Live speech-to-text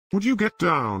Would you get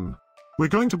down? We're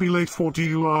going to be late for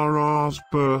Dilara's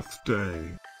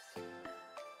birthday.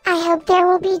 I hope there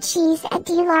will be cheese at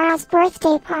Dilara's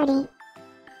birthday party.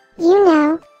 You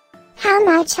know how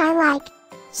much I like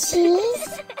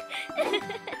cheese.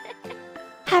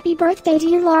 Happy birthday,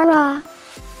 Dilara.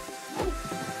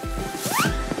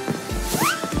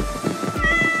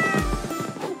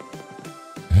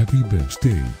 Happy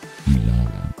birthday,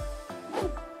 Dilara.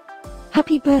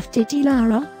 Happy birthday,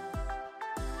 Dilara.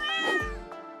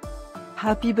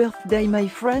 Happy birthday, my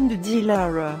friend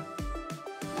Dilara.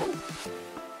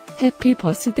 Happy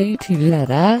birthday,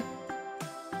 Dilara.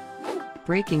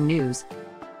 Breaking news.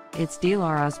 It's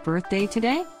Dilara's birthday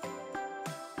today?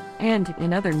 And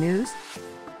in other news,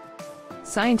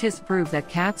 scientists prove that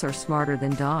cats are smarter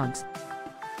than dogs.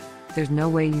 There's no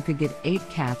way you could get 8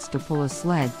 cats to pull a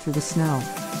sled through the snow.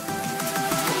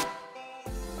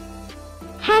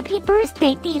 Happy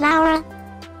birthday, Dilara.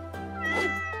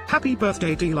 Happy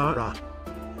birthday, Dilara.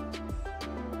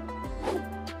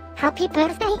 Happy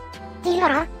birthday,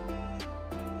 Dilara.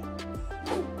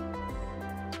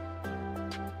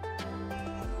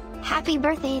 Happy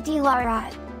birthday,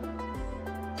 Dilara.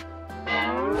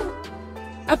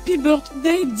 Happy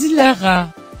birthday,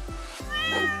 Dilara.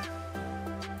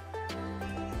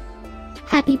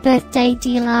 Happy birthday,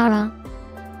 Dilara.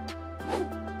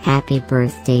 Happy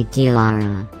birthday,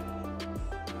 Dilara.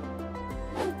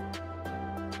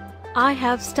 I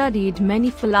have studied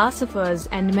many philosophers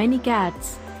and many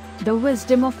cats. The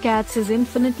wisdom of cats is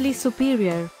infinitely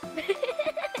superior.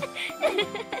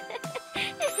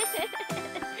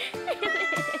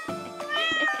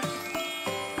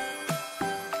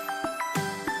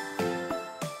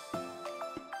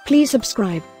 Please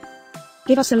subscribe,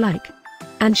 give us a like,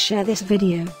 and share this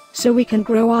video, so we can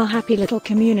grow our happy little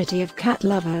community of cat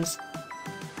lovers.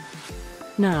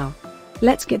 Now,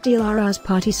 let's get Dilara's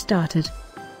party started.